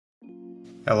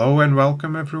Hello and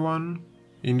welcome everyone!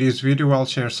 In this video I'll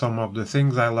share some of the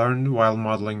things I learned while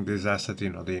modeling this asset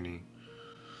in Houdini.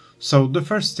 So the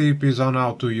first tip is on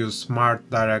how to use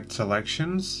smart direct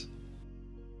selections.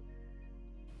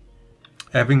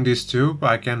 Having this tube,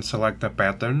 I can select a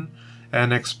pattern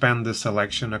and expand the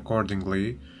selection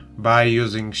accordingly by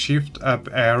using Shift up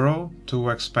arrow to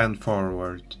expand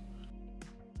forward.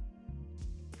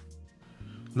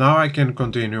 Now I can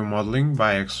continue modeling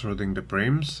by extruding the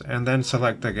prims and then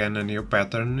select again a new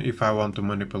pattern if I want to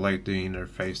manipulate the inner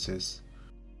faces.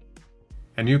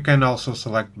 And you can also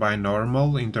select by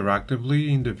normal interactively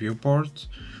in the viewport,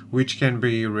 which can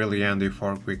be really handy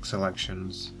for quick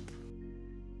selections.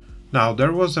 Now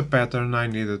there was a pattern I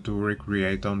needed to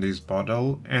recreate on this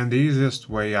model, and the easiest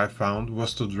way I found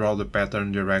was to draw the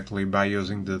pattern directly by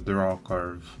using the draw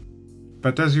curve.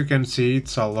 But as you can see,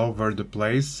 it's all over the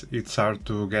place, it's hard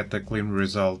to get a clean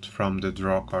result from the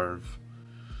draw curve.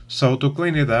 So to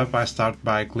clean it up, I start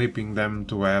by clipping them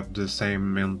to have the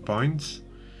same endpoints.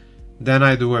 Then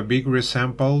I do a big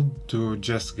resample to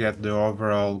just get the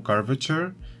overall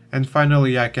curvature, and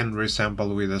finally I can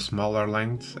resample with a smaller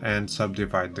length and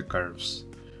subdivide the curves.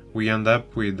 We end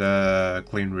up with a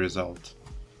clean result.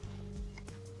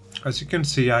 As you can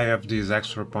see, I have these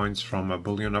extra points from a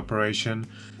Boolean operation,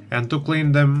 and to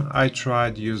clean them I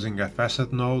tried using a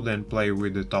Facet node and play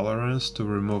with the tolerance to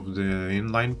remove the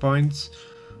inline points,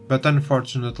 but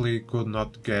unfortunately could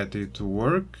not get it to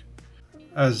work,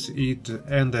 as it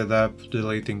ended up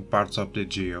deleting parts of the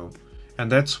geo, and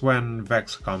that's when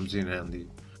Vex comes in handy.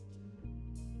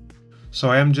 So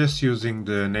I am just using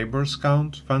the neighbours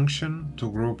count function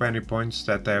to group any points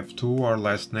that have 2 or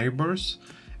less neighbours,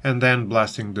 and then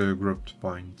blasting the grouped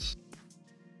points.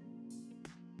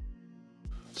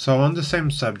 So on the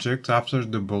same subject, after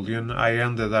the boolean I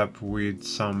ended up with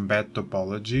some bad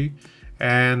topology,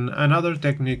 and another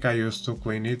technique I used to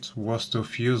clean it was to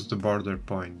fuse the border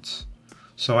points.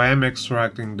 So I am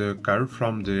extracting the curve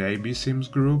from the AB seams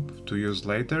group to use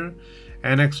later,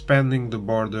 and expanding the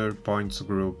border points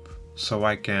group so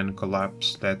I can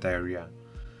collapse that area.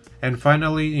 And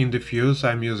finally in the fuse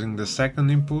I'm using the second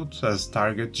input as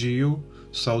target GU,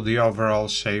 so the overall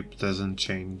shape doesn't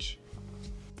change.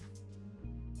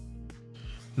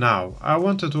 Now, I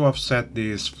wanted to offset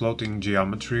this floating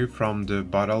geometry from the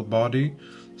bottle body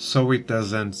so it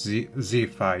doesn't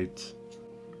Z-fy it.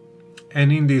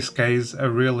 And in this case a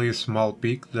really small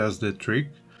peak does the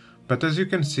trick, but as you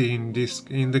can see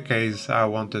in the case I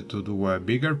wanted to do a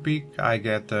bigger peak, I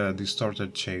get a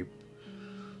distorted shape.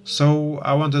 So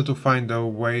I wanted to find a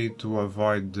way to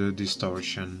avoid the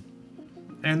distortion.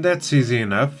 And that's easy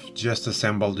enough, just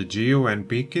assemble the geo and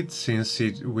pick it, since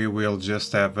we will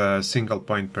just have a single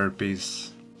point per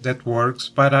piece. That works,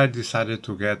 but I decided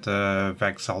to get a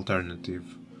Vex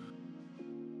alternative.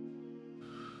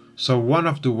 So one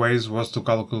of the ways was to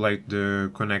calculate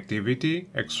the connectivity,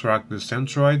 extract the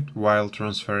centroid while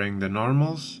transferring the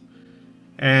normals.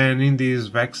 And in this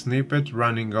Vex snippet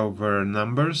running over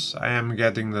numbers, I am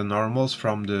getting the normals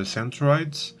from the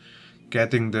centroids,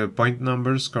 getting the point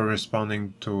numbers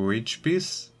corresponding to each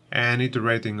piece, and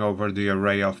iterating over the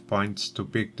array of points to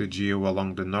pick the geo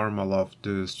along the normal of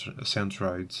the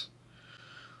centroids.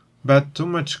 But too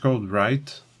much code,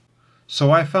 right?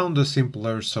 So I found a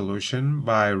simpler solution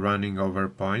by running over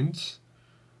points,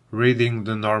 reading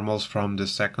the normals from the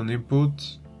second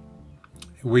input.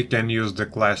 We can use the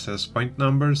class as point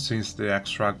numbers since the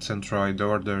extract centroid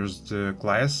orders the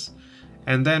class,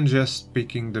 and then just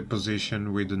picking the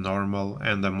position with the normal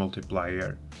and the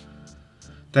multiplier.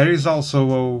 There is also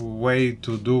a way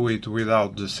to do it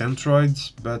without the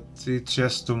centroids, but it's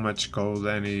just too much code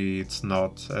and it's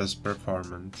not as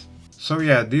performant. So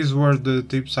yeah, these were the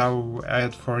tips I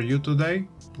had for you today.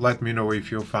 Let me know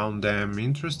if you found them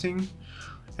interesting.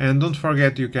 And don't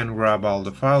forget you can grab all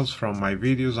the files from my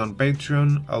videos on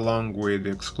Patreon along with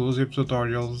exclusive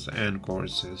tutorials and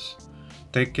courses.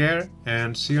 Take care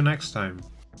and see you next time.